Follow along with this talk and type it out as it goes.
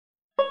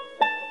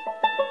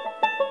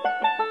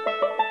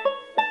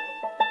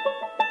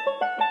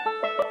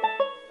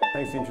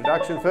Thanks for the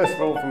introduction. First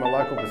of all, from a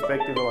local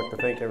perspective, I'd like to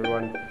thank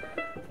everyone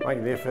for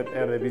making the effort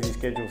out of their busy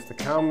schedules to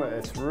come.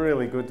 It's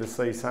really good to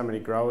see so many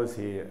growers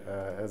here.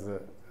 As an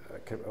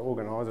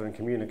organiser and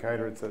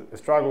communicator, it's a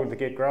struggle to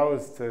get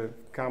growers to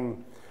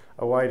come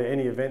away to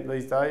any event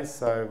these days,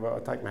 so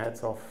I take my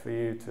hats off for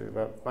you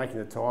to making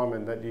the time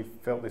and that you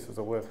felt this was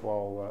a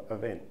worthwhile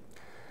event.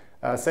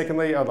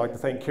 Secondly, I'd like to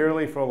thank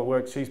Kirli for all the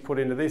work she's put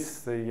into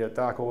this, the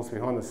dark horse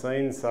behind the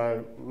scenes.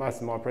 So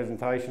most of my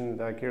presentation,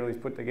 Kirli's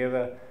put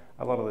together.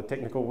 A lot of the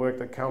technical work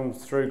that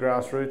comes through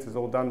grassroots is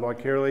all done by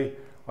Kirli.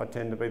 I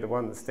tend to be the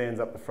one that stands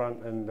up the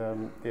front and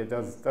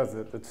does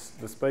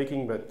the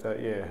speaking, but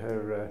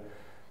her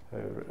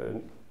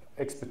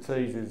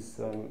expertise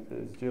is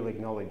duly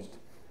acknowledged.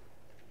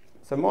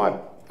 So my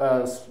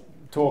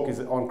talk is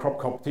on crop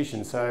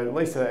competition. So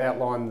Lisa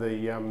outlined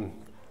the,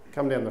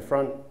 come down the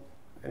front,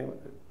 anyway,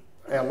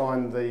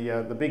 outlined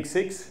the big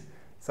six.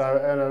 So,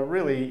 and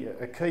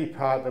a key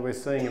part that we're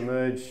seeing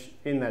emerge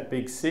in that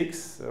big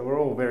six, we're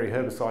all very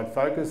herbicide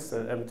focused,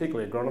 and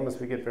particularly agronomists,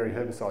 we get very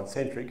herbicide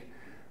centric,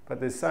 but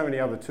there's so many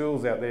other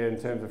tools out there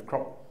in terms of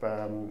crop,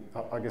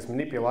 I guess,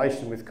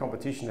 manipulation with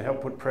competition to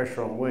help put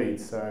pressure on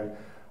weeds. So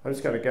I'm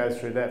just going to go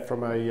through that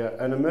from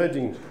an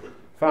emerging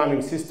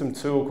farming system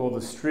tool called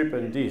the strip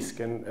and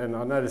disc, and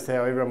I noticed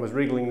how everyone was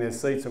wriggling their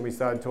seats when we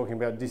started talking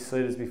about disc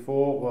seeders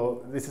before.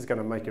 Well, this is going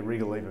to make you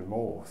wriggle even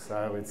more.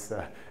 So it's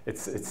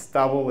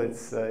stubble,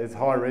 it's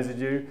high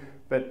residue,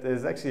 but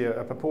there's actually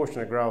a proportion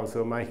of growers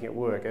who are making it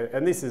work.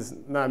 And this is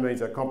no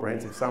means a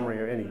comprehensive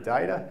summary of any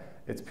data.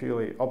 It's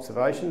purely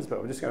observations, but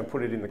we're just going to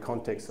put it in the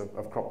context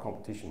of crop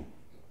competition.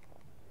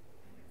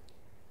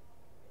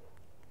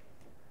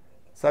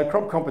 So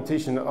crop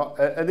competition,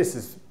 this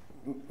is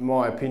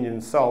my opinion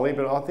solely,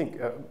 but I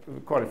think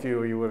quite a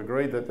few of you would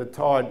agree that the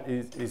tide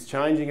is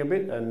changing a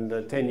bit,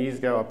 and 10 years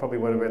ago I probably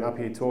would have been up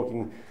here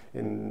talking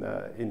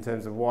in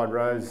terms of wide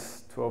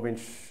rows,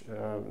 12-inch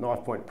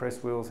knife point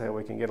press wheels, how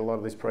we can get a lot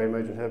of these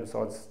pre-emergent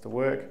herbicides to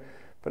work.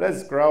 But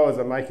as growers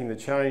are making the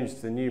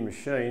change to new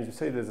machines, you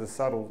see there's a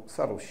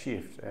subtle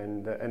shift,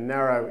 and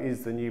narrow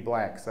is the new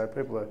black. So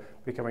people are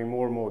becoming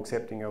more and more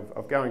accepting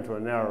of going to a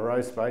narrow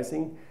row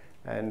spacing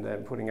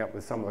and putting up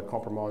with some of the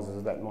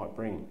compromises that might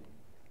bring.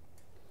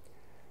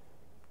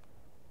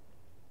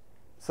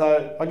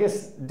 So I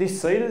guess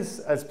disc seeders,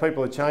 as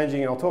people are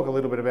changing, and I'll talk a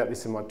little bit about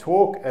this in my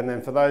talk, and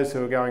then for those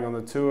who are going on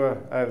the tour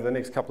over the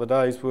next couple of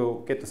days,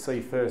 we'll get to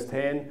see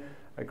firsthand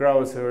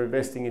growers who are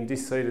investing in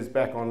disc seeders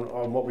back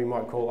on what we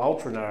might call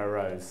ultra narrow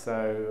rows.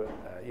 So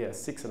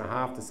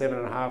 6.5 to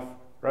 7.5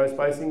 row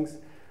spacings,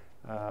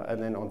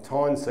 and then on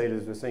tine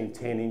seeders we're seeing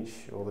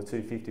 10-inch or the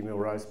 250mm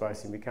row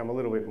spacing become a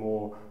little bit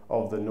more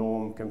of the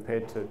norm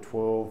compared to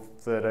 12,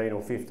 13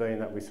 or 15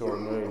 that we saw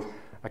emerge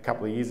a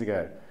couple of years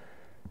ago.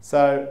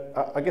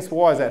 So I guess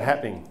why is that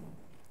happening?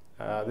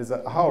 There's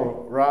a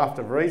whole raft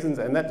of reasons,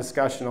 and that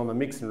discussion on the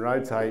mix and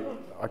rotate,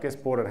 I guess,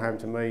 brought it home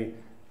to me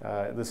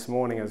this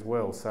morning as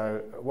well.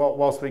 So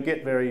whilst we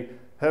get very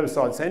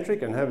herbicide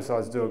centric, and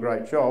herbicides do a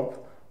great job,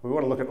 we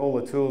want to look at all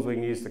the tools we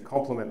can use to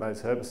complement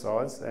those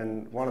herbicides,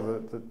 and one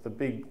of the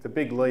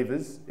big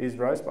levers is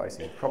row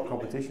spacing, crop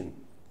competition.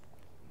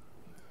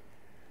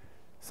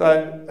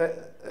 So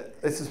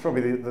this is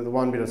probably the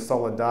one bit of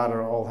solid data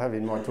I'll have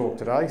in my talk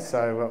today.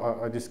 So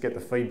I just get the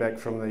feedback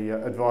from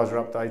the advisor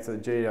updates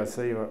at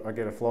GERC. I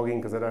get a flogging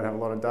because I don't have a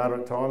lot of data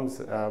at times.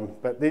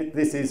 But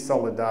this is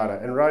solid data.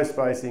 And row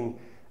spacing,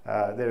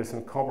 there is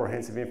some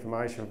comprehensive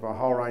information from a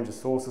whole range of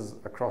sources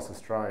across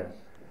Australia.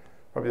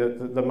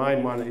 Probably the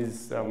main one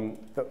is the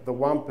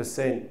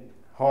 1%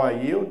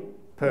 higher yield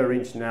per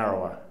inch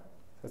narrower.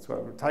 That's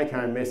what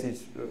take-home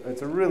message.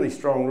 It's a really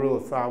strong rule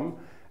of thumb,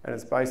 and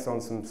it's based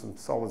on some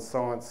solid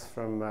science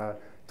from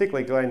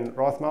particularly Glenn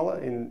Reithmuller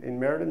in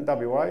Merredin,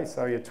 WA.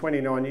 So you're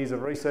 29 years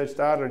of research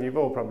data, and you've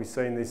all probably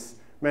seen this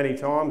many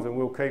times, and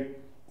we'll keep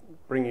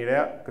bringing it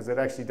out because it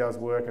actually does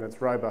work and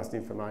it's robust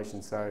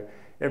information. So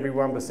every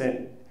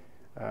 1%,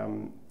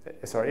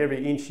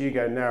 every inch you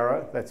go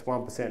narrower, that's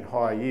 1%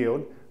 higher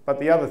yield. But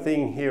the other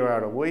thing here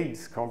at a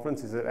weeds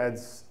conference is it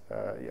adds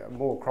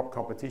more crop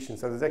competition.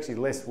 So there's actually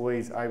less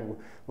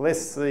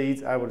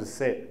seeds able to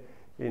set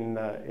in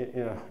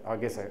I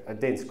guess a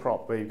dense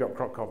crop where you've got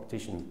crop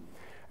competition.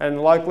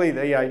 And locally,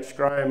 the E.H.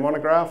 Graham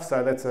monograph,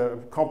 so that's a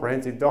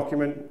comprehensive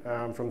document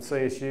from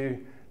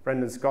CSU,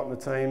 Brendan Scott and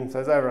the team. So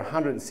there's over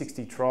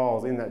 160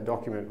 trials in that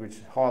document, which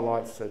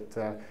highlights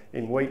that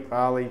in wheat,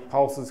 barley,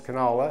 pulses,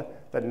 canola,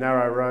 that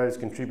narrow rows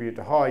contribute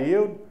to high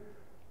yield,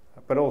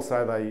 but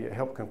also they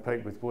help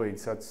compete with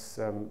weeds. So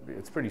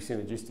it's pretty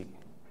synergistic.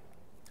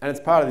 And it's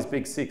part of this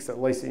big six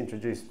that Lisa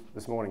introduced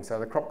this morning. So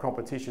the crop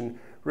competition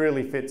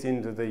really fits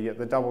into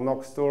the double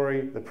knock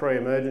story, the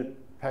pre-emergent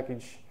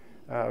package,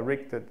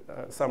 Rick,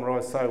 that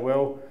summarised so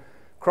well.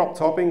 Crop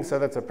topping, so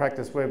that's a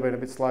practice we've been a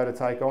bit slow to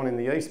take on in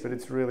the east, but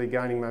it's really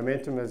gaining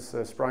momentum as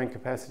spraying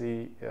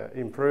capacity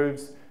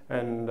improves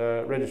and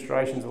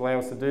registrations allow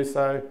us to do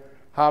so.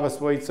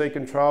 Harvest weed seed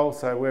control,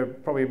 so we're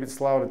probably a bit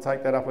slower to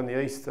take that up in the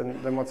east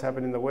than what's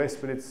happened in the west,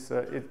 but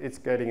it's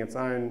getting its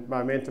own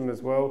momentum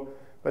as well.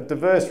 But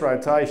diverse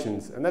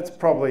rotations, and that's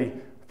probably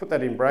put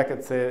that in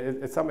brackets there.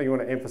 It's something you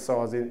want to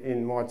emphasise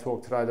in my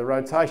talk today. The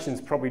rotations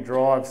probably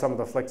drive some of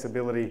the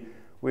flexibility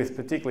with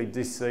particularly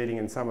disc seeding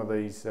and some of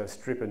these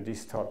strip and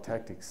disc type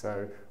tactics.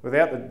 So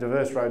without the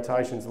diverse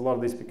rotations, a lot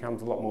of this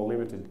becomes a lot more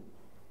limited.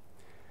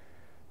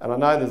 And I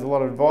know there's a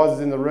lot of advisors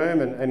in the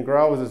room and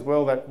growers as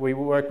well that we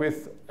work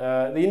with.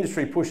 The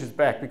industry pushes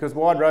back because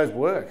wide rows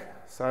work.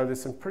 So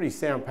there's some pretty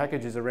sound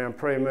packages around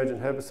pre-emergent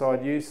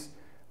herbicide use.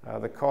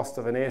 The cost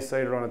of an air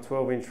seeder on a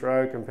 12-inch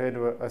row compared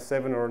to a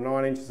 7 or a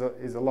 9-inch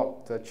is a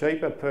lot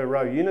cheaper per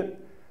row unit.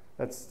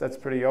 That's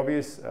pretty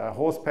obvious.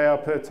 Horsepower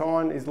per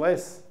tine is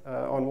less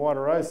on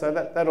wider rows, so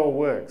that all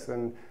works.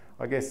 And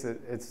I guess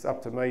it's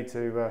up to me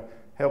to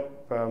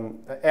help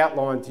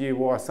outline to you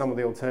why some of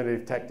the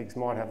alternative tactics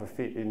might have a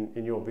fit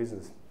in your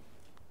business.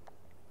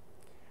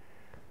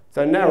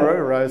 So narrow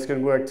rows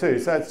can work too.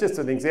 So it's just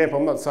an example.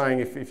 I'm not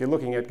saying if you're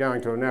looking at going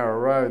to a narrow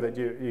row that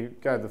you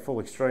go the full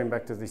extreme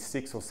back to this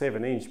 6 or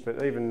 7 inch,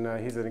 but even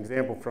here's an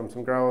example from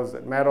some growers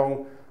at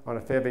Madong on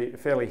a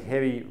fairly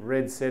heavy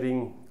red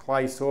setting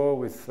clay soil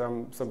with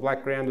some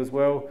black ground as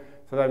well.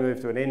 So they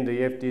moved to an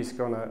NDF disc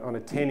on a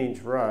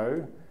 10-inch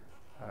row,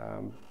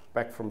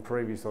 back from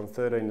previous on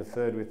 13 to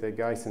 3rd with their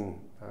Gason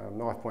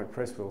knife point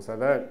press wheel. So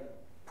they're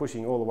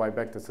pushing all the way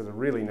back to sort of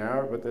really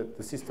narrow, but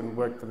the system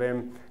worked for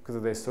them because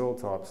of their soil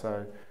type.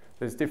 So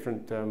there's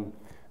different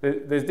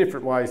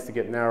ways to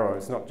get narrow.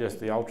 It's not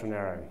just the ultra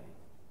narrow.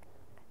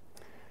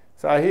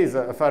 So here's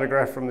a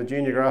photograph from the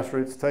junior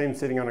grassroots team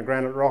sitting on a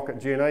granite rock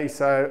at Junee.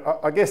 So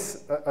I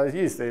guess I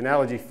use the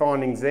analogy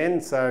finding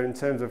Zen. So in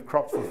terms of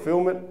crop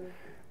fulfilment,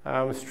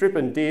 strip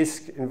and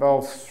disc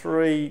involves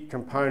 3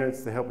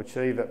 components to help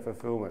achieve that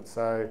fulfilment.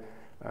 So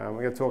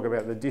we're going to talk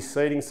about the disc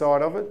seeding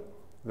side of it,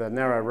 the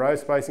narrow row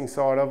spacing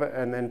side of it,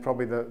 and then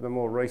probably the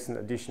more recent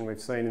addition we've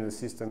seen in the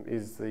system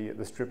is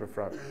the stripper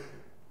front.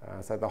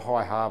 So the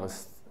high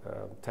harvest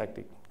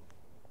tactic.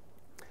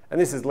 And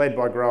this is led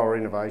by grower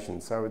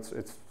innovation. So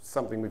it's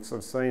something we've sort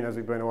of seen as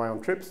we've been away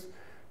on trips,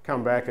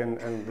 come back and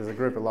there's a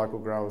group of local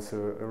growers who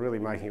are really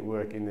making it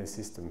work in their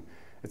system.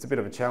 It's a bit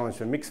of a challenge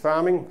for mixed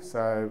farming.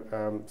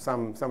 So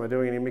some are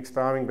doing it in mixed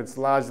farming, but it's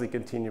largely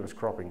continuous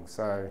cropping.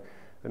 So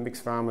the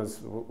mixed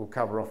farmers will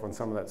cover off on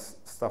some of that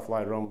stuff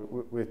later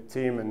on with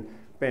Tim and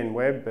Ben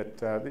Webb, but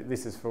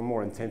this is for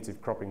more intensive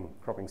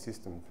cropping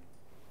systems.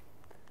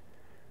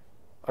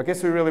 I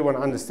guess we really want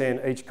to understand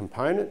each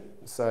component,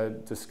 so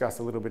discuss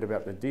a little bit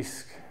about the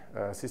disc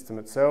system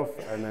itself,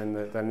 and then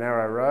the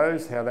narrow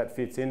rows, how that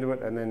fits into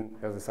it, and then,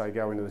 as I say,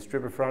 go into the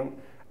stripper front,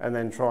 and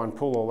then try and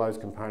pull all those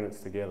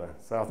components together.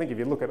 So I think if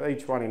you look at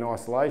each one in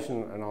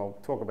isolation, and I'll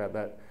talk about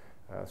that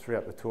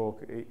throughout the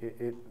talk,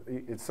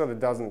 it sort of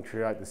doesn't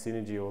create the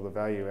synergy or the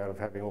value out of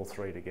having all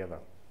 3 together.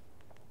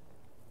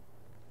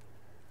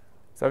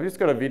 So I've just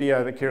got a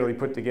video that Kirili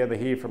put together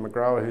here from a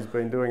grower who's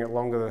been doing it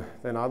longer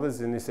than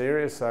others in this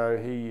area. So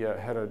he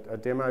had a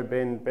demo,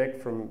 Ben Beck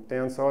from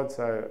Downside.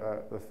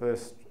 So the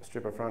first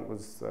stripper front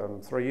was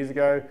 3 years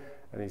ago,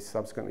 and he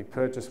subsequently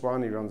purchased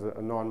one. He runs a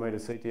 9-metre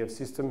CTF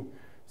system.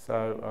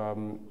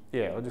 So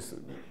yeah,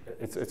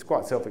 it's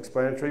quite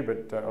self-explanatory,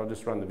 but I'll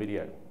just run the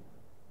video.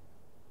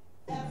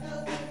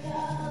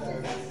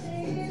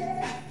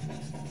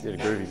 Yeah,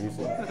 groovy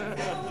music.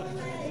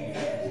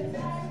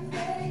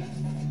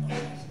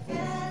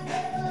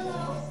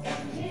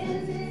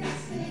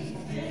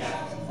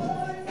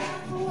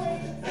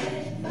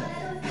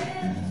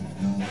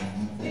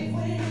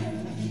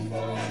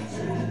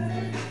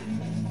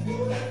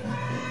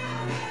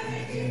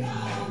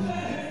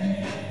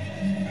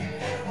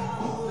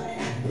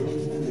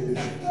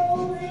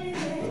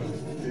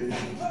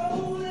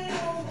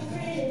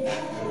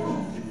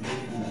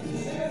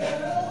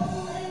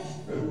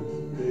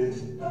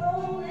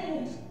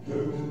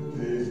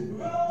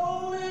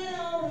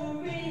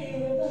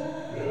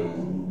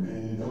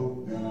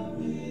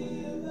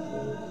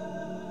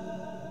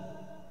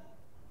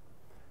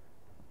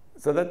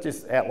 So that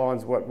just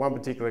outlines what one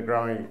particular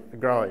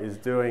grower is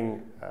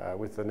doing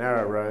with the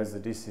narrow rows, the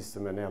disc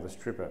system, and now the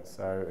stripper.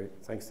 So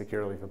thanks to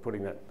Kirili for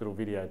putting that little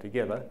video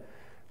together.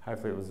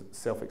 Hopefully it was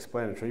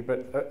self-explanatory.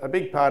 But a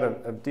big part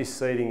of disc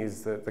seeding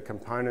is the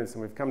components,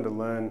 and we've come to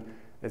learn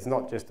it's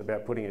not just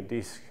about putting a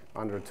disc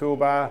under a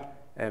toolbar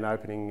and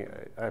opening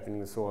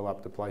the soil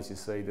up to place your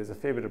seed. There's a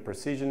fair bit of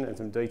precision and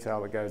some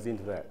detail that goes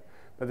into that.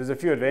 But there's a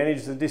few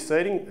advantages of disc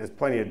seeding. There's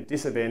plenty of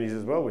disadvantages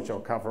as well, which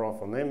I'll cover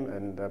off on them,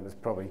 and there's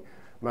probably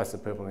most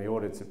of the people in the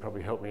audience would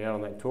probably help me out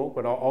on that talk,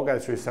 but I'll go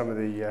through some of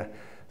the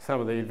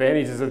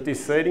advantages of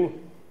disc seeding.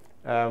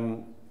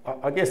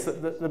 I guess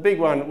the big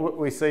one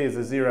we see is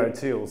the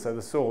zero-till, so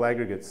the soil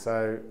aggregates.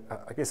 So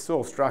I guess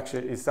soil structure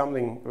is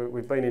something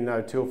we've been in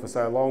no-till for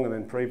so long, and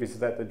then previous to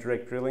that the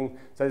direct drilling.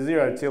 So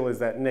zero-till is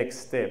that next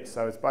step.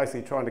 So it's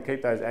basically trying to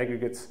keep those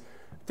aggregates,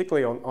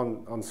 particularly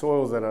on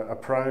soils that are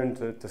prone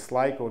to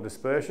slake or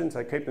dispersion,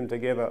 so keep them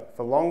together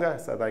for longer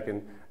so they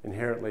can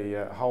inherently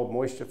hold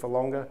moisture for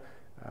longer.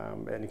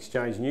 and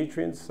exchange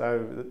nutrients.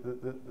 So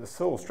the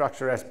soil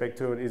structure aspect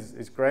to it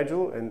is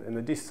gradual, and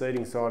the disc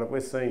seeding side, we're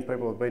seeing people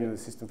who have been in the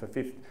system for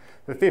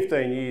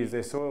 15 years,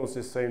 their soils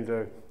just seem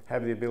to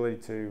have the ability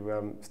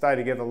to stay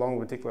together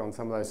longer, particularly on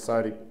some of those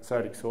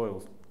sodic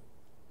soils.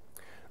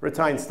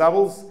 Retained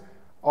stubbles,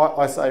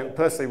 I say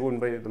personally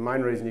wouldn't be the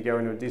main reason you go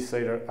into a disc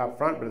seeder up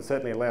front, but it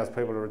certainly allows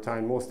people to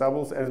retain more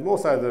stubbles, and it's more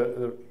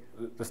so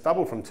the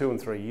stubble from 2 and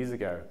 3 years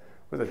ago.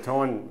 With a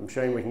tine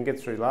machine we can get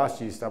through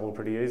last year's stubble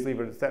pretty easily,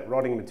 but it's that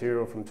rotting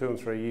material from 2 and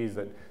 3 years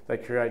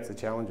that creates the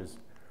challenges.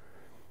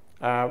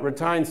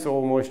 Retain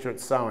soil moisture at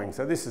sowing.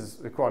 So this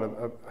is quite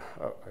a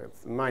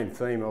main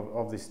theme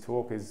of this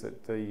talk, is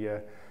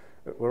that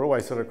we're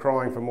always sort of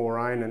crying for more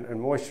rain,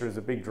 and moisture is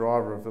a big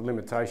driver of the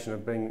limitation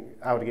of being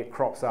able to get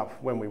crops up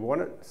when we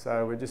want it.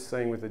 So we're just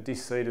seeing with the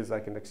disc seeders they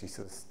can actually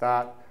sort of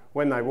start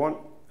when they want,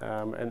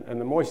 and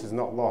the moisture is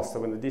not lost. So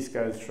when the disc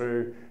goes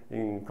through,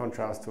 in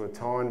contrast to a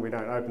tine, we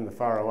don't open the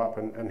furrow up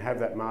and have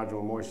that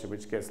marginal moisture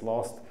which gets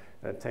lost,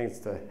 and it tends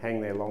to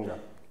hang there longer.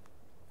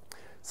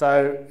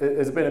 So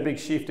there's been a big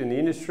shift in the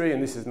industry,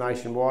 and this is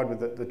nationwide,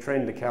 with the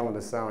trend to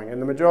calendar sowing.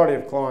 And the majority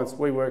of clients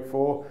we work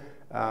for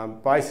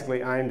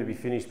basically aim to be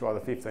finished by the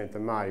 15th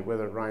of May,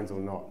 whether it rains or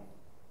not.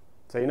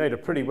 So you need a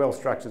pretty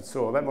well-structured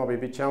soil. That might be a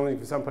bit challenging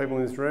for some people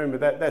in this room,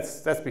 but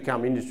that's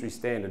become industry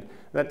standard.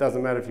 That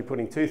doesn't matter if you're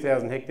putting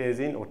 2,000 hectares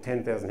in or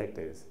 10,000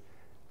 hectares.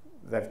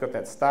 They've got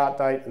that start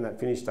date and that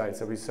finish date.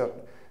 So we set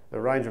the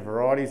range of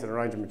varieties and a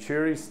range of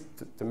maturities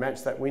to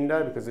match that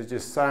window, because there's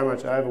just so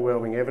much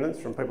overwhelming evidence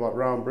from people like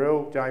Rowan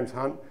Brill, James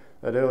Hunt,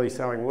 that early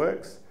sowing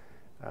works.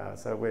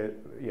 So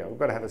we've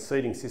got to have a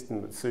seeding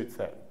system that suits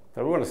that.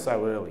 So we want to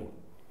sow early.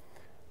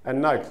 And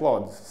no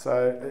clods.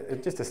 So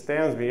it just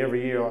astounds me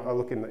every year. I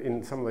look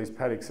in some of these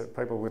paddocks at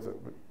people with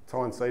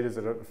tine seeders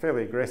that are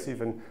fairly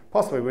aggressive, and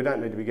possibly we don't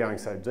need to be going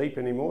so deep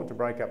anymore to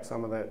break up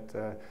some of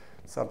that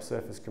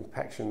subsurface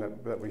compaction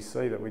that we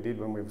see, that we did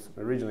when we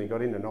originally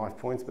got into knife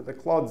points. But the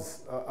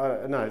clods, I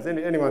don't know, does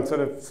anyone sort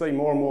of see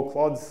more and more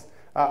clods?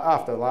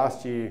 After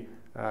last year,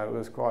 it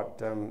was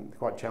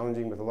quite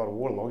challenging with a lot of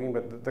waterlogging,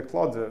 but the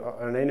clods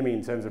are an enemy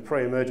in terms of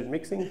pre-emergent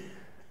mixing,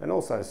 and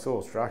also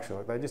soil structure.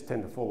 Like, they just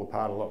tend to fall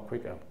apart a lot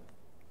quicker.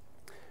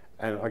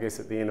 And I guess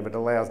at the end of it,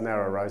 allows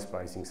narrow row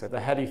spacing. So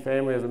the Hattie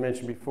family, as I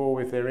mentioned before,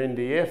 with their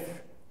NDF,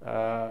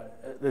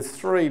 there's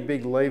 3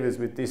 big levers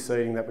with disc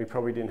seeding that we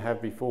probably didn't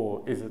have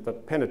before. Is it the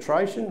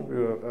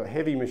penetration, a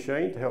heavy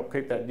machine to help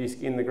keep that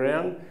disc in the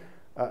ground,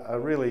 a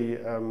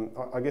really,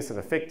 I guess, an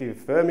effective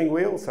firming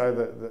wheel, so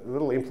the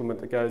little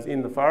implement that goes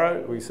in the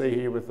furrow, we see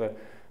here with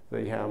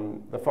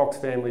the Fox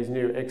family's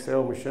new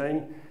XL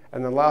machine.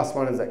 And the last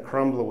one is that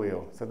crumbler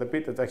wheel, so the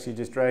bit that's actually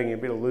just dragging a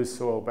bit of loose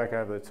soil back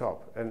over the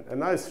top.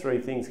 And those 3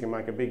 things can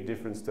make a big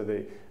difference to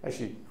the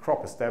actually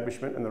crop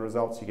establishment and the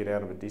results you get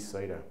out of a disc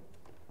seeder.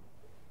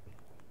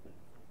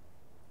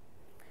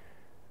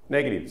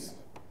 Negatives.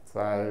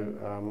 So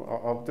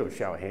I'll do a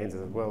show of hands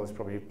as well. There's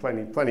probably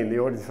plenty in the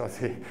audience. I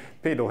see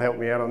Peter will help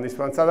me out on this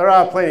one. So there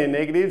are plenty of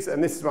negatives,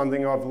 and this is one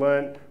thing I've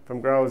learned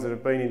from growers that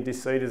have been in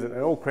disc seeders, and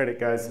all credit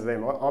goes to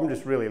them. I'm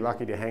just really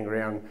lucky to hang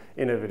around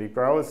innovative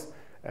growers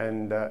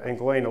and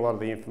glean a lot of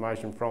the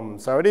information from them.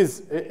 So it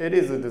is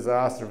a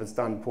disaster if it's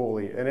done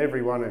poorly, and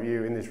every one of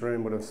you in this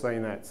room would have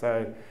seen that.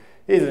 So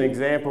here's an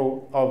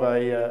example of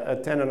a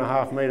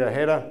 10.5 metre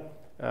header.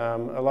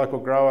 A local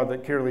grower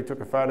that Kirrily took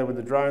a photo with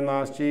the drone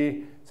last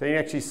year. So you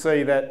can actually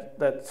see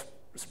that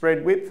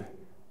spread width.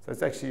 So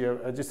it's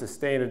actually just a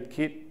standard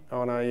kit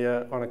on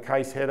a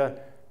case header,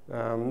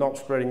 not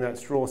spreading that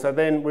straw. So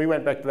then we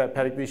went back to that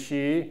paddock this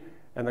year,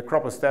 and the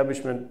crop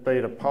establishment, be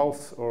it a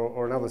pulse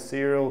or another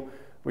cereal,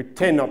 we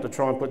tend not to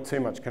try and put too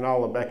much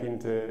canola back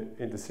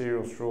into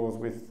cereal straws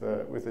with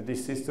the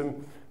disc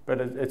system, but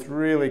it's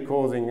really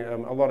causing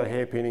a lot of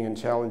hairpinning and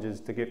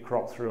challenges to get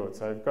crop through it.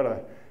 So we've got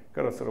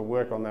to sort of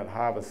work on that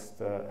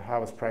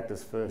harvest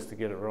practice first to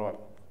get it right.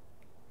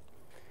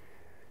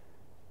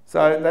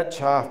 So that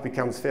chaff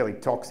becomes fairly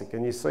toxic,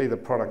 and you see the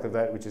product of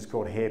that, which is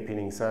called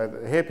hairpinning. So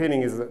the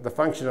hairpinning is the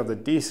function of the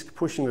disc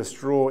pushing the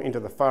straw into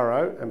the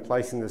furrow and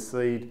placing the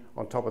seed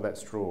on top of that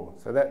straw.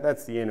 So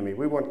that's the enemy.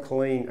 We want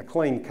a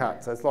clean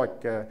cut. So it's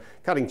like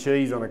cutting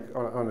cheese on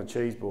a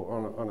cheese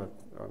board, on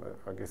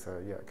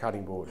a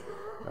cutting board.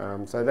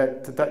 So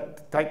to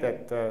take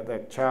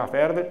that chaff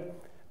out of it,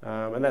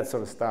 and that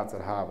sort of starts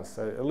at harvest.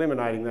 So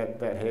eliminating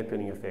that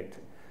hairpinning effect.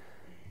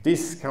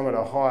 Discs come at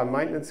a higher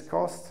maintenance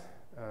cost.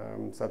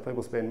 So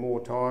people spend more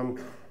time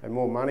and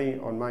more money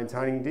on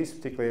maintaining discs,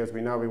 particularly as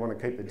we know we want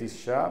to keep the disc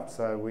sharp.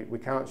 So we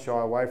can't shy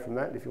away from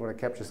that. If you want to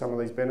capture some of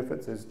these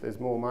benefits, there's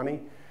more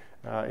money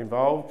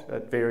involved.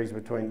 It varies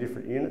between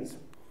different units.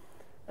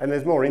 And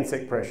there's more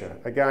insect pressure.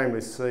 Again, we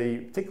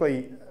see,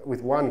 particularly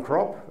with one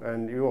crop,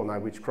 and you all know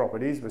which crop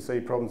it is, we see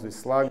problems with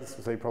slugs,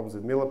 we see problems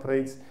with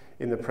millipedes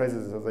in the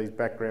presence of these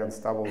background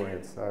stubble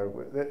weeds.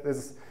 So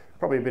there's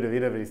probably a bit of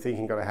innovative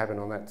thinking got to happen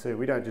on that too.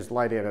 We don't just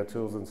lay down our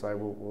tools and say,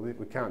 well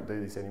we can't do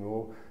this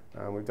anymore.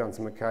 We've done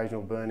some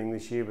occasional burning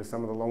this year with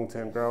some of the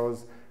long-term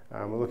growers.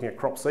 We're looking at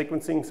crop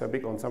sequencing, so a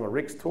bit on some of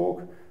Rick's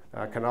talk.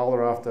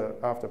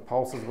 Canola after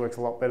pulses works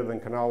a lot better than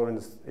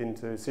canola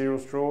into cereal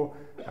straw.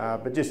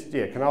 But just,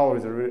 yeah, canola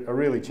is a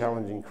really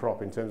challenging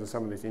crop in terms of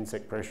some of this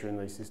insect pressure in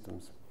these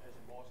systems.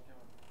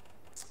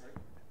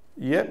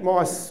 Yeah,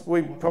 mice,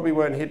 we probably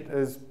weren't hit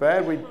as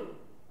bad. We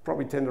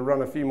probably tend to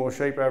run a few more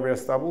sheep over our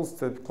stubbles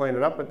to clean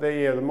it up. But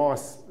the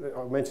mice,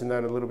 I mentioned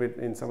that a little bit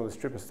in some of the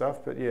stripper stuff,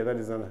 but yeah, that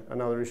is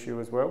another issue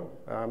as well.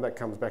 That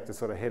comes back to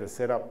sort of header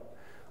setup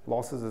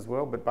losses as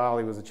well, but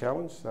barley was a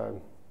challenge.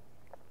 So,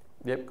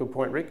 yep, good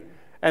point, Rick.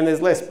 And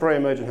there's less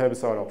pre-emergent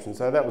herbicide options.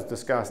 So that was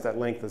discussed at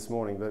length this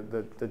morning.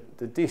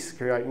 The discs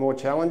create more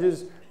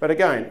challenges, but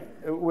again,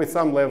 with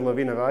some level of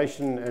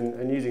innovation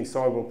and using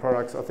soluble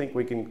products, I think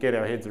we can get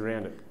our heads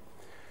around it.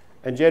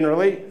 And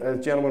generally,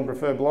 gentlemen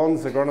prefer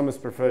blondes,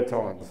 agronomists prefer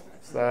tines.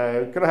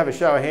 So could I have a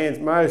show of hands?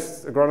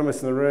 Most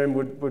agronomists in the room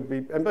would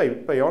be,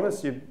 and be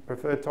honest, you'd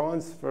prefer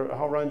tines for a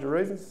whole range of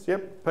reasons.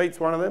 Yep, Pete's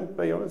one of them,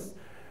 be honest.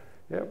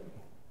 Yep.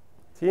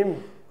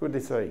 Tim, good to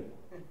see.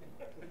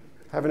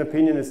 Have an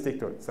opinion and stick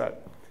to it. So,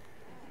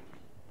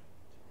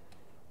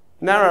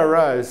 narrow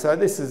rows. So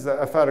this is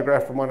a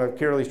photograph from one of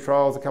Kirley's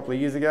trials a couple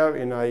of years ago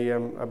in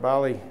a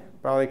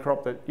barley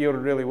crop that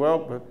yielded really well,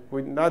 but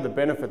we know the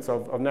benefits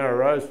of narrow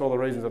rows for all the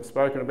reasons I've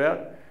spoken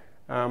about.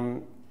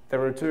 There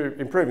were two,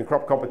 improving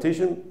crop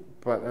competition,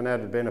 but an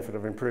added benefit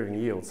of improving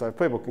yield. So if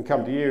people can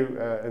come to you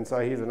and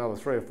say, here's another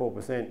 3 or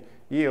 4%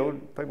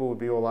 yield, people would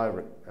be all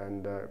over it.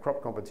 And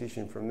crop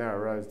competition from narrow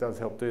rows does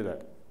help do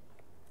that.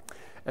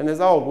 And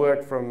there's old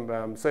work from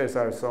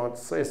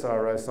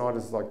CSIRO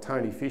scientists like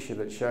Tony Fisher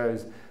that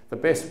shows the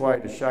best way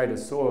to shade a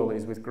soil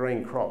is with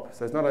green crop.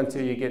 So it's not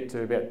until you get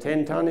to about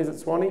 10 tonne, is it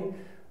Swanee,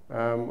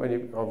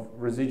 of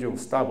residual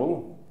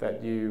stubble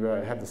that you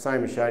have the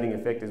same shading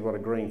effect as what a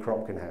green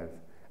crop can have.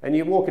 And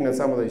you walk into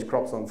some of these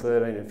crops on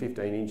 13 and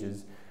 15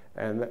 inches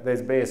and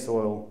there's bare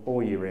soil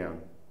all year round.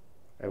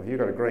 And if you've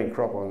got a green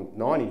crop on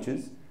 9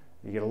 inches,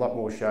 you get a lot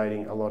more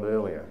shading a lot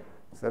earlier.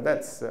 So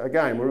that's,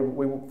 again,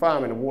 we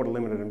farm in a water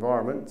limited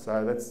environment,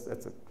 so that's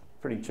a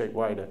pretty cheap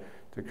way to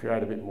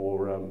create a bit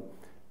more,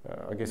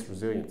 I guess,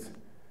 resilience.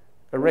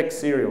 Erect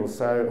cereals,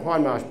 so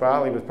hindmarsh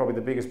barley was probably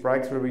the biggest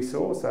breakthrough we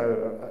saw,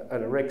 so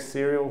an erect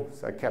cereal,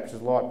 so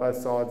captures light both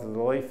sides of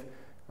the leaf,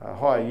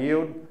 higher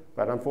yield,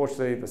 but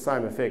unfortunately the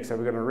same effect. So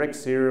we've got an erect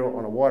cereal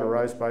on a wider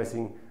row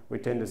spacing, we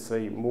tend to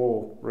see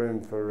more room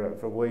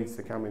for weeds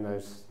to come in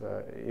those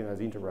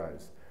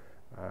interrows.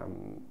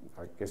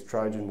 I guess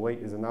Trojan wheat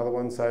is another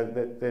one. So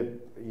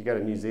you go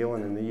to New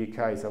Zealand and the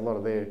UK, so a lot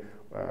of their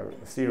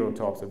cereal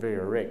types are very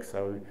erect.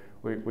 So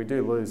we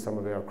do lose some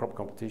of our crop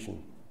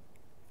competition.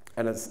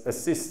 And it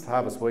assists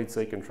harvest weed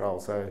seed control.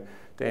 So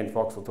Dan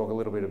Fox will talk a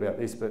little bit about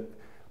this, but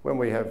when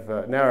we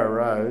have narrow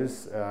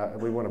rows,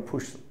 we want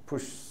to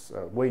push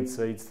weed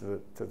seeds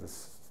to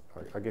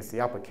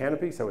the upper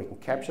canopy so we can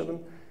capture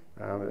them.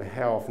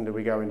 How often do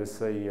we go in to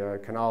see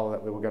canola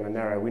that we were going to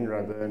narrow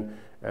windrow burn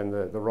and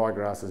the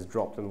ryegrass has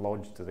dropped and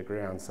lodged to the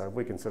ground? So if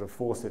we can sort of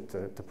force it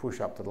to push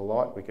up to the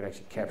light, we can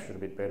actually capture it a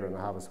bit better in the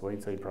harvest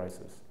weed seed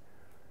process.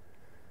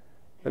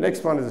 The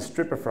next one is a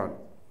stripper front.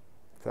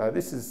 So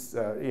this is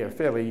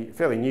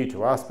fairly new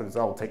to us, but it's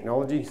old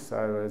technology.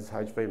 So as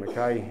H.B.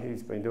 McKay,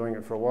 he's been doing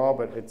it for a while,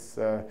 but it's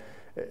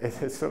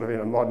sort of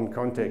in a modern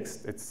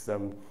context. It's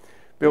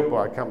built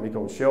by a company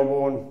called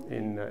Shelbourne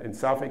in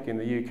Suffolk in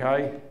the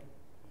UK.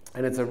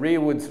 And it's a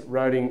rearwards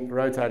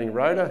rotating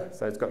rotor,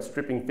 so it's got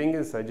stripping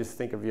fingers. So just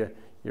think of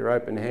your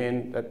open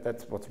hand.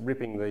 That's what's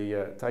ripping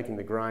taking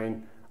the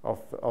grain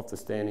off the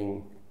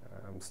standing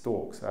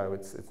stalk. So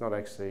it's not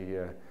actually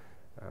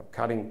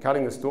cutting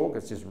the stalk.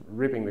 It's just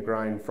ripping the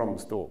grain from the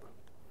stalk.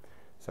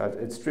 So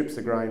it strips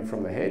the grain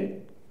from the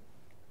head,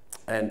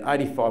 and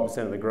 85%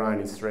 of the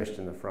grain is threshed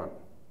in the front,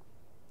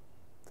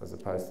 as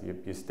opposed to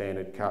your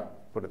standard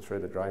cut, put it through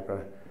the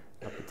draper,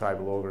 up the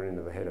table auger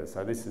into the header.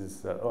 So this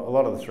is a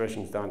lot of the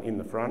threshing is done in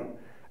the front.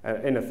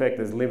 In effect,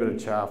 there's limited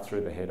chaff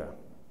through the header.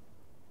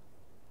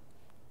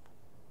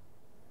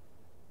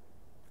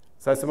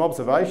 So some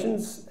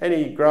observations.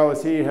 Any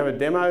growers here have a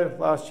demo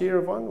last year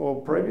of one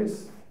or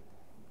previous?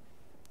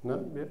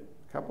 No? Yep,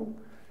 a couple.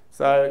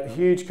 So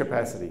huge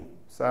capacity.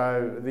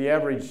 So the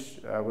average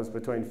was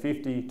between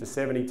 50 to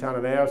 70 tonne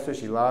an hour,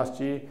 especially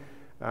last year.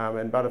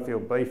 And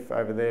Butterfield Beef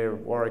over there,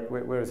 Warwick,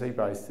 where is he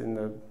based? In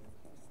the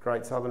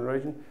Great Southern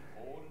region?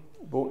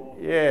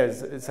 Yeah,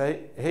 so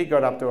he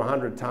got up to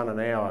 100 tonne an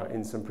hour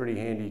in some pretty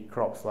handy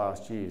crops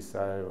last year.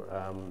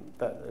 So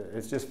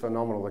it's just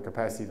phenomenal the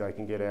capacity they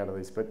can get out of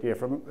this. But yeah,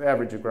 from the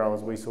average of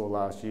growers we saw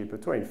last year,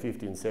 between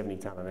 50 and 70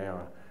 tonne an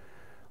hour.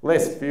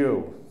 Less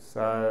fuel,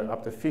 so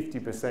up to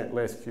 50%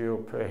 less fuel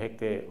per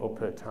hectare or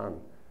per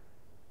tonne.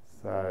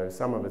 So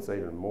some of it's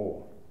even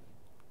more.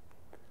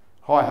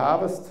 High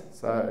harvest,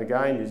 so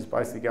again you're just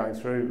basically going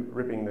through,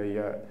 ripping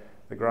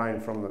the grain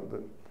from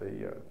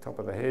the top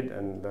of the head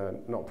and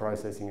not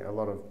processing a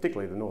lot of,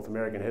 particularly the North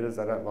American headers,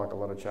 they don't like a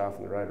lot of chaff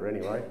in the rotor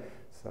anyway,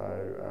 so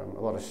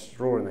a lot of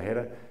straw in the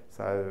header,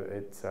 so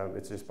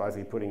it's just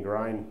basically putting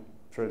grain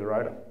through the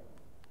rotor.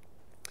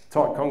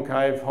 Tight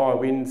concave, high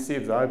wind,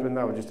 sieves open,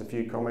 they were just a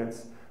few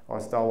comments I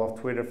stole off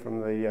Twitter from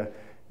the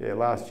yeah,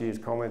 last year's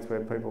comments where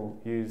people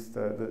used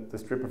the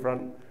stripper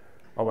front.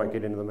 I won't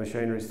get into the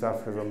machinery stuff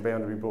because I'm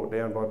bound to be brought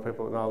down by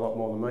people that know a lot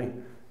more than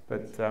me.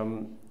 But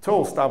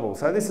tall stubble.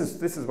 So this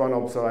is one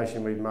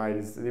observation we've made,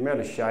 is the amount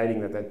of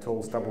shading that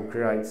tall stubble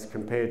creates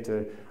compared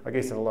to, I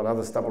guess, in a lot of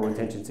other stubble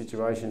retention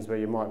situations where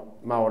you might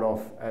mow it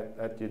off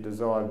at your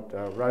desired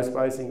row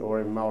spacing, or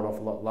even mow it off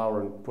a lot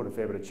lower and put a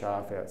fair bit of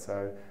chaff out.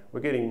 So we're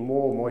getting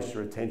more moisture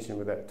retention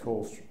with that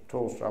tall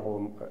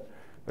stubble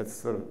that's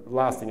sort of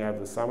lasting over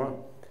the summer.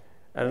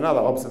 And another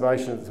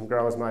observation that some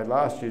growers made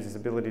last year is this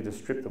ability to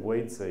strip the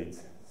weed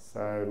seeds.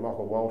 So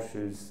Michael Walsh,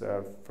 who's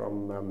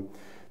from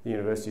the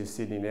University of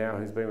Sydney now,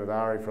 who's been with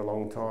ARI for a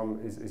long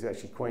time, is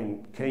actually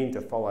keen to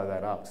follow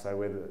that up. So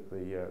where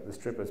the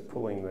stripper's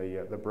pulling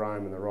the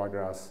brome and the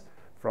ryegrass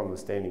from the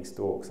standing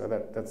stalk. So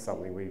that's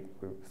something we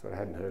sort of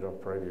hadn't heard of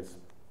previous.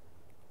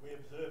 We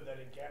observed that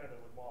in Canada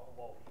with Michael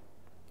Walsh.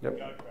 Yep.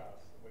 Goat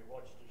grass. We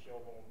watched the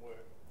Shelbourne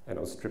work. And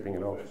it was stripping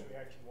it off. The first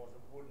reaction was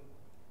it wouldn't,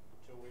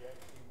 until we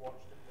actually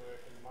watched it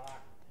work and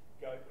marked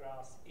goat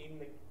grass in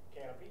the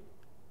canopy.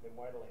 Then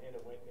waited ahead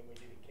it went, then we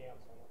did a count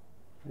on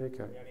it.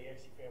 Okay. We only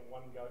actually found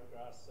one goat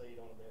grass seed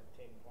on about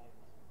 10 plants.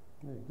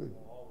 Yeah, good.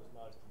 So I was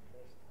most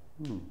impressed.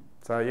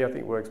 So yeah, I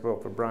think it works well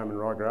for brome and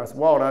ryegrass.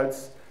 Wild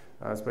oats,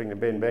 speaking to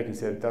Ben Beck, he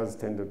said it does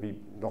tend to be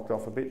knocked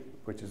off a bit,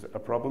 which is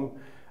a problem.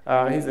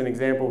 Here's an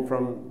example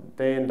from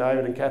Dan,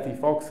 David and Kathy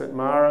Fox at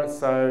Mara.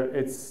 So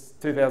it's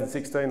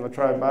 2016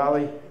 Latrobe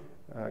barley,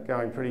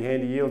 going pretty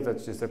handy yields.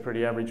 That's just a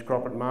pretty average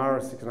crop at Mara,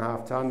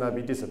 6.5 tonne. They'd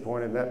be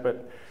disappointed in that,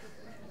 but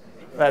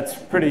that's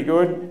pretty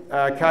good.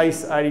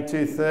 Case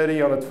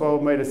 8230 on a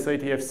 12 metre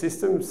CTF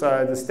system.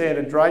 So the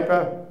standard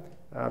draper,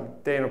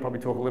 Dan will probably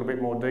talk a little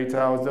bit more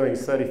detail, is doing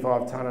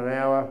 35 tonne an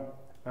hour,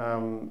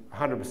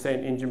 100%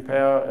 engine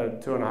power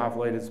at 2.5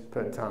 litres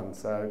per tonne.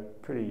 So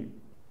pretty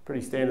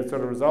standard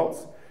sort of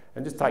results.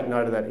 And just take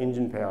note of that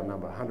engine power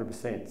number,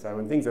 100%. So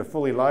when things are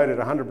fully loaded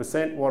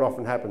 100%, what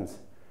often happens?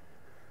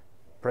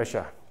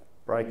 Pressure,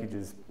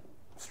 breakages,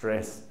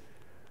 stress.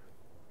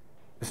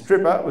 The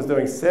stripper was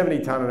doing 70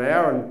 tonne an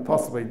hour and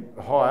possibly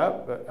higher,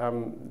 but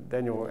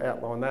Daniel will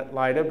outline that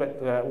later,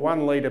 but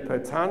 1 litre per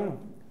tonne,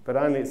 but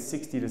only at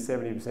 60 to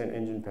 70%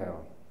 engine power.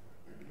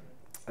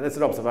 And that's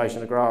an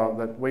observation a grower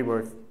that we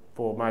work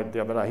for made the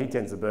other day. He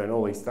tends to burn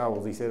all his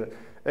stubbles. He said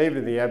that even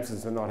in the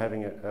absence of not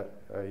having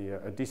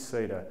a disc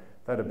seeder,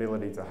 that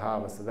ability to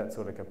harvest at that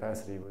sort of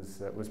capacity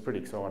was pretty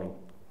exciting.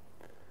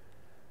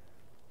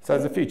 So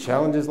there's a few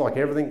challenges, like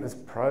everything, there's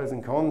pros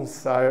and cons.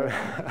 So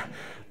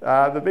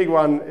the big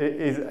one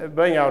is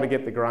being able to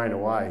get the grain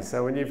away.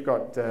 So when you've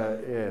got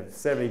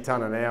 70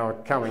 tonne an hour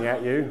coming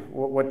at you,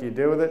 what do you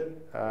do with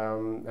it?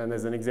 And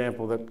there's an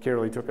example that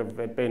Kirrily took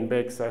at Ben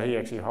Beck. So he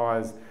actually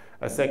hires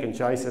a second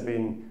chaser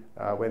bin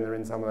when they're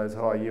in some of those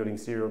high yielding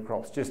cereal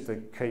crops, just to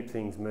keep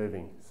things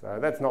moving. So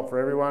that's not for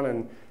everyone,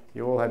 and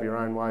you all have your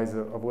own ways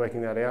of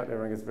working that out.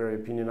 Everyone gets very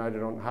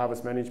opinionated on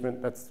harvest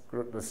management. That's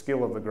the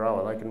skill of the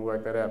grower. They can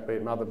work that out, be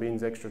it mother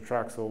bins, extra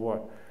trucks or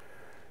what.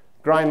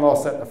 Grain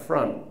loss at the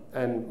front.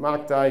 And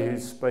Mark Day,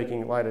 who's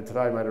speaking later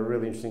today, made a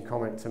really interesting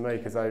comment to me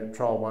because they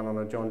trialled one on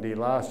a John Deere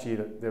last year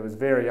that there was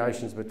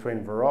variations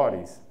between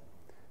varieties.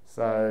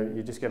 So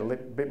you just get a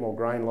bit more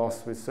grain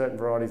loss with certain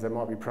varieties that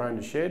might be prone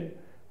to shed.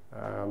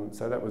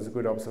 So that was a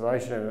good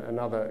observation. And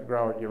another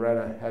grower at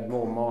Urana had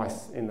more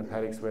mice in the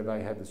paddocks where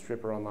they had the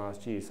stripper on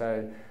last year.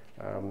 So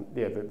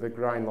yeah, the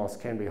grain loss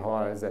can be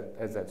higher as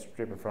that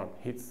stripper front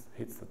hits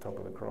the top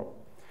of the crop.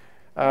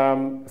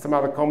 Some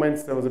other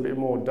comments, there was a bit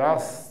more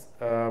dust.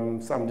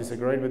 Some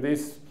disagreed with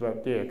this,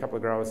 but yeah, a couple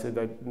of growers said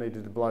they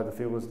needed to blow the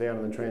filters down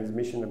in the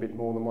transmission a bit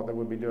more than what they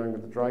would be doing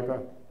with the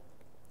draper.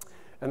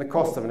 And the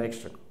cost of an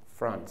extra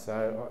front.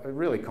 So I'm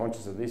really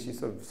conscious of this. You're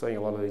sort of seeing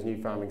a lot of these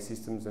new farming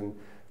systems and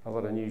a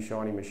lot of new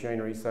shiny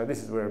machinery. So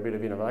this is where a bit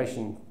of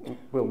innovation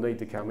will need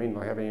to come in,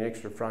 like having an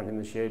extra front in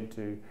the shed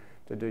to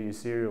do your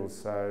cereals.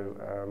 So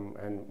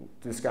and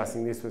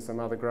discussing this with some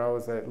other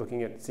growers, they're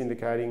looking at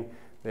syndicating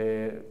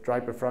their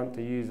draper front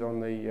to use on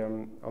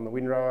the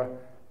windrower.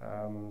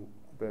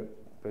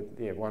 But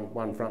yeah,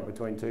 one front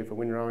between two for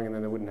windrowing, and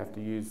then they wouldn't have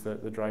to use the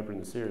draper in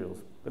the cereals.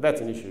 But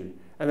that's an issue.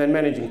 And then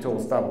managing tall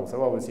stubble.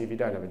 So obviously if you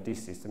don't have a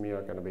disc system, you're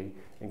not going to be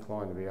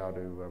inclined to be able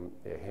to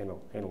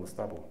handle the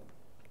stubble.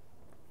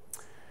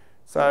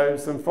 So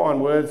some fine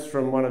words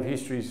from one of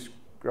history's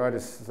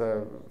greatest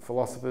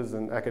philosophers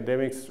and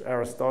academics,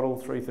 Aristotle,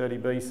 330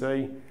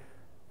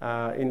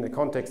 BC. In the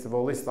context of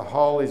all this, the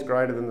whole is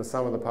greater than the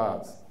sum of the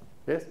parts.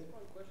 Yes?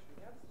 One question,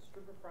 how does the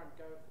stripper front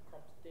go if the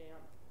crop's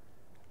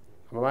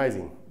down?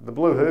 Amazing. The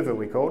blue hoover,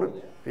 we called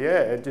it.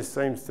 Yeah, it just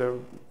seems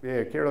to,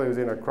 yeah, Kirrily was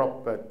in a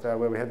crop where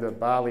we had the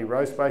barley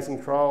row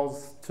spacing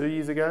trials 2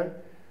 years ago.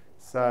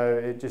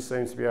 So it just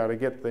seems to be able to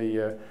get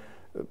the,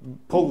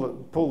 pull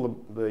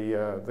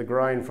the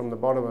grain from the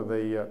bottom of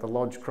the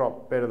lodge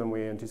crop better than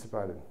we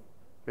anticipated.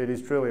 It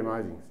is truly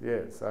amazing,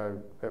 yeah.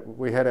 So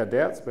we had our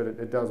doubts, but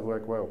it does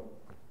work well.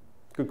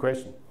 Good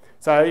question.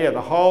 So yeah,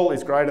 the whole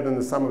is greater than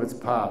the sum of its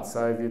parts.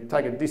 So if you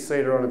take a disc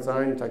seeder on its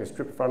own, take a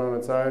stripper front on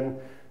its own,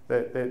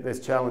 there's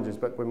challenges,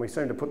 but when we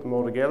seem to put them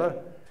all together,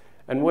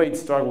 And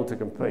weeds struggle to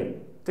compete,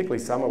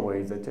 particularly summer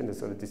weeds. They tend to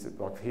sort of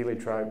like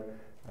heliotrope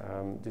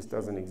just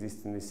doesn't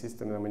exist in this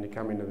system. And then when you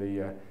come into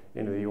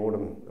the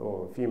autumn,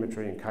 or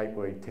fumitory and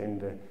capeweed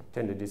tend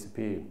to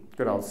disappear.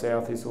 Good old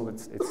south thistle,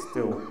 it's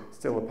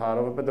still a part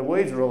of it. But the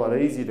weeds are a lot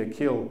easier to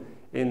kill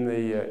in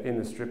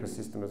the stripper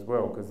system as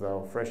well, because they're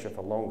fresher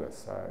for longer.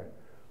 So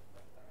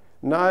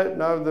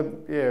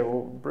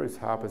well, Bruce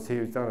Harper's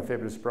here, who's done a fair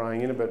bit of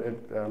spraying in it,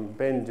 but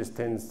Ben just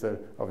tends to,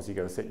 obviously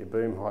you've got to set your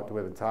boom height to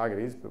where the target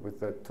is, but with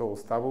that tall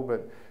stubble,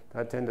 but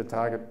they tend to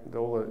target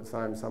all the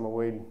same summer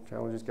weed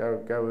challenges.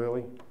 Go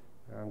early,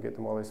 get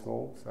them while they're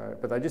small. So,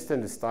 but they just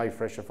tend to stay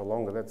fresher for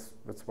longer.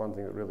 That's one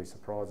thing that really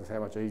surprises how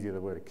much easier they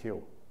were to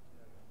kill.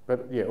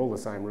 But yeah, all the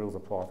same rules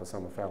apply for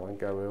summer fallow.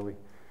 Go early,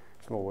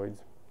 small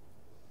weeds.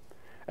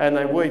 And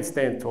they weed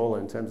stand taller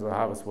in terms of the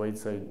harvest weed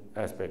seed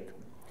aspect.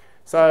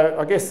 So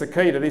I guess the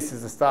key to this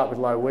is to start with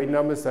low weed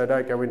numbers, so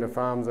don't go into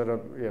farms that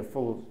are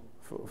full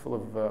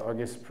of I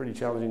guess pretty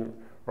challenging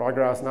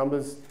ryegrass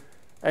numbers.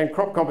 And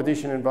crop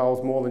competition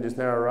involves more than just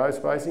narrow row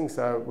spacing,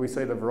 so we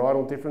see the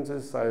varietal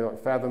differences, so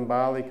like Fathom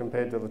barley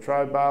compared to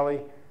Latrobe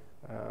barley,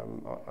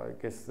 I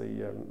guess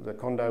the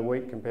Condon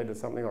wheat compared to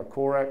something like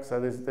Korak, so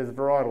there's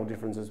varietal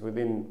differences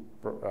within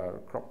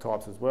crop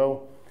types as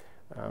well,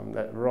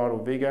 that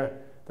varietal vigour.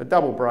 The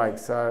double break,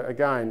 so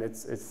again,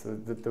 it's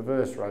the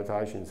diverse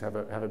rotations have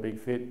a big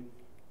fit.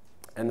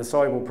 And the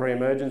soluble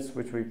pre-emergence,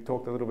 which we've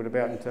talked a little bit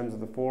about in terms of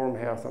the forum,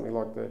 how something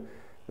like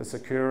the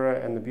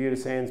Sakura and the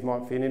Butasands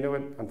might fit into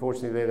it.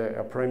 Unfortunately, they're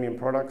our premium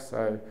products,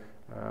 so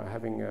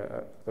having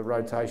the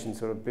rotation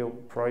sort of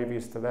built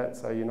previous to that,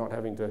 so you're not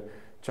having to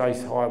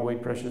chase high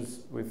weed pressures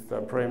with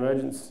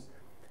pre-emergence.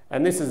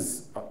 And this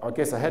is, I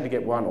guess I had to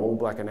get one all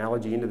black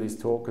analogy into this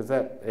talk, because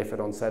that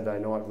effort on Saturday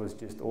night was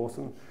just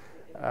awesome.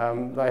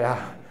 They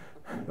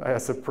are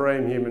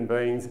supreme human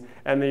beings,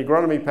 and the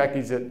agronomy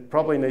package that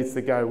probably needs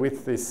to go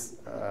with this,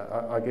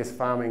 I guess,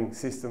 farming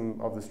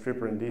system of the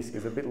stripper and disc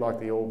is a bit like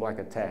the all black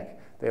attack.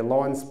 Their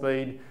line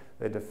speed,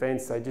 their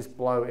defence, they just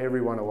blow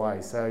everyone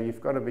away. So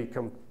you've got to be,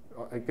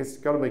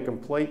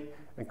 complete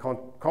and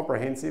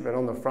comprehensive and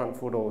on the front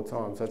foot all the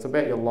time. So it's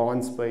about your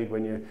line speed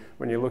when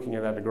you're looking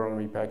at that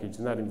agronomy package,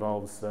 and that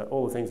involves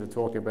all the things we're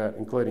talking about,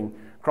 including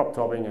crop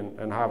topping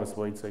and harvest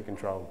weed seed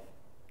control.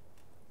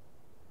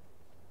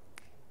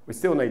 We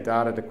still need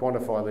data to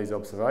quantify these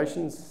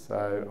observations,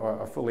 so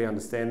I fully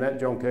understand that.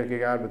 John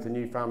Kierkegaard with the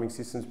new farming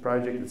systems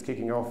project that's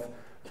kicking off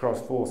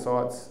across 4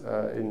 sites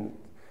in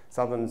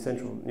southern and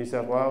central New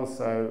South Wales.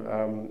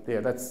 So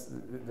they're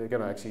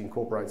going to actually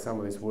incorporate some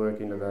of this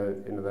work into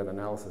that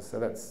analysis. So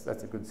that's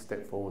a good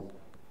step forward.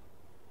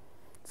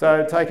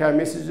 So take-home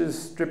messages: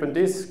 strip and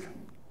disc.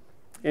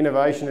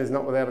 Innovation is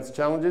not without its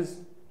challenges.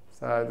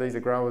 So these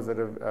are growers that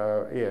have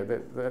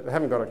they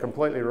haven't got it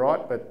completely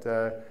right,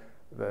 but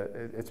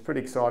it's pretty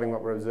exciting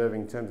what we're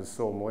observing in terms of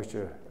soil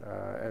moisture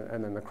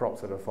and then the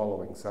crops that are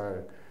following.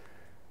 So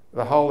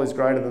the whole is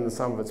greater than the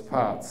sum of its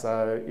parts.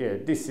 So yeah,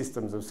 disc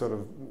systems have sort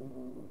of,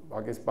 I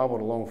guess,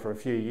 bubbled along for a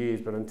few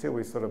years, but until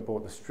we sort of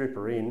brought the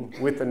stripper in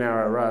with the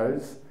narrow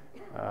rows,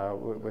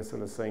 we're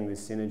sort of seeing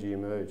this synergy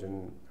emerge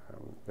and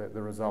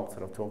the results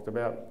that I've talked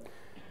about.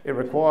 It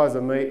requires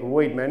a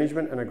weed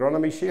management and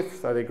agronomy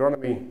shift, so the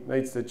agronomy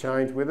needs to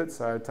change with it,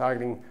 so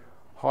targeting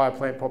higher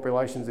plant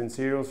populations in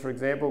cereals, for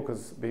example,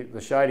 because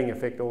the shading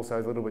effect also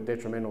is a little bit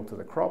detrimental to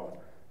the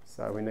crop.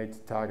 So we need to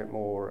target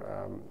more,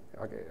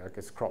 I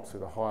guess, crops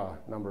with a higher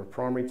number of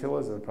primary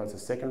tillers as opposed to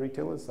secondary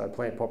tillers. So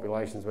plant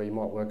populations where you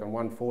might work on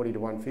 140 to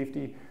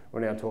 150, we're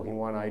now talking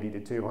 180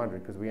 to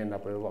 200 because we end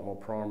up with a lot more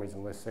primaries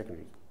and less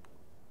secondaries.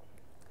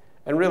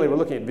 And really we're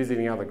looking at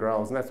visiting other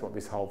growers, and that's what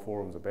this whole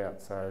forum's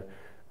about. So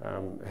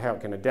how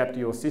it can adapt to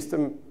your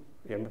system.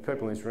 Yeah, the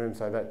people in this room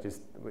say that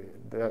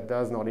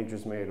does not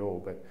interest me at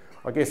all. But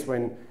I guess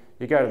when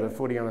you go to the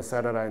footy on a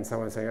Saturday and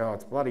someone's saying, "Oh,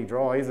 it's bloody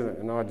dry, isn't it?"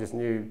 And I just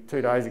knew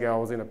 2 days ago I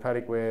was in a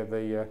paddock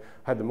where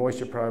had the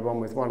moisture probe on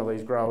with one of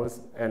these growers,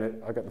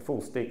 and I got the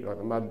full stick, like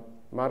the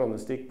mud on the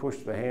stick,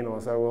 pushed the handle. I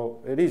say,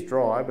 well, it is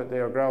dry, but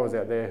there are growers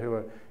out there who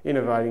are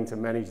innovating to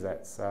manage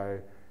that. So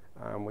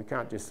we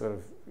can't just sort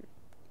of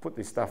put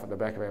this stuff at the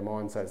back of our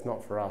mind, so it's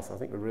not for us. I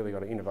think we've really got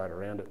to innovate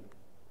around it.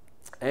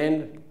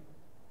 And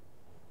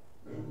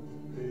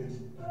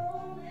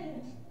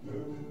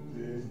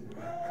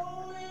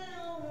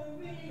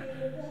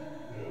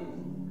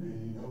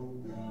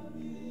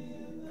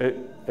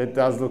it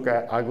does look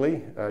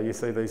ugly. You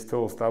see these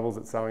tall stubbles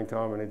at sowing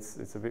time, and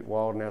it's a bit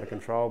wild and out of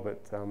control.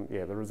 But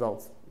yeah, the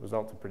results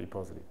are pretty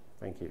positive.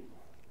 Thank you.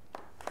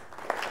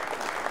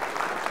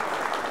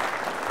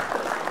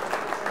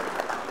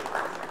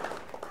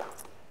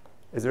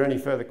 Is there any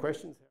further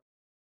questions?